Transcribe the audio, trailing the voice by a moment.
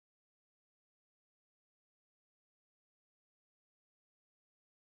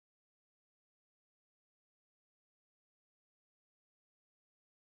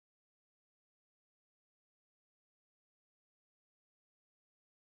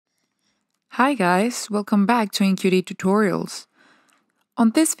Hi guys, welcome back to InQD Tutorials.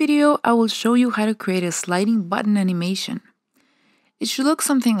 On this video, I will show you how to create a sliding button animation. It should look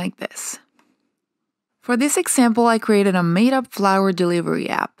something like this. For this example, I created a made-up flower delivery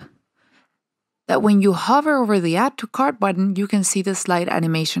app that when you hover over the Add to Cart button, you can see the slide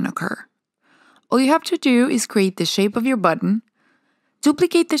animation occur. All you have to do is create the shape of your button,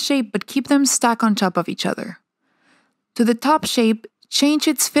 duplicate the shape but keep them stacked on top of each other. To the top shape, change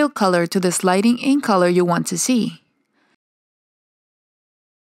its fill color to the sliding ink color you want to see.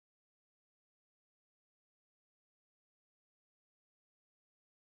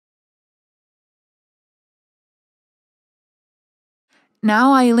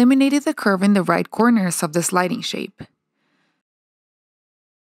 Now I eliminated the curve in the right corners of the sliding shape.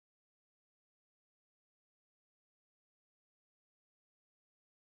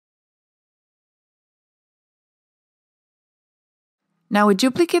 Now we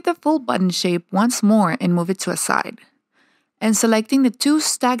duplicate the full button shape once more and move it to a side. And selecting the two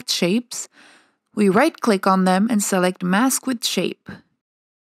stacked shapes, we right-click on them and select Mask with Shape.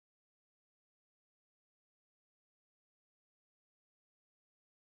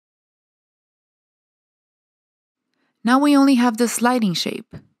 Now we only have the sliding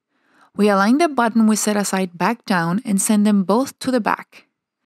shape. We align the button we set aside back down and send them both to the back.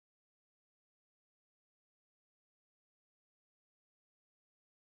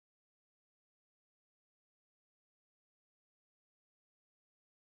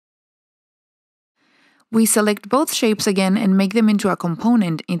 We select both shapes again and make them into a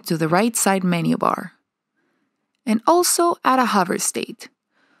component into the right side menu bar. And also add a hover state.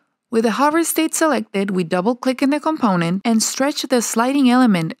 With the hover state selected, we double-click in the component and stretch the sliding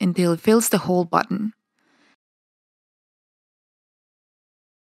element until it fills the whole button.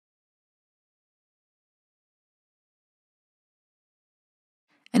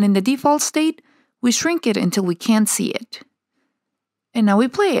 And in the default state, we shrink it until we can't see it. And now we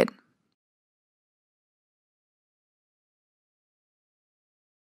play it.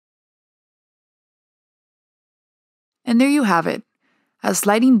 And there you have it, a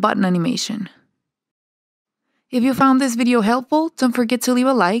sliding button animation. If you found this video helpful, don't forget to leave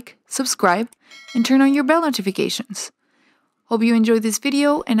a like, subscribe, and turn on your bell notifications. Hope you enjoyed this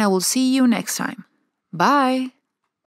video, and I will see you next time. Bye!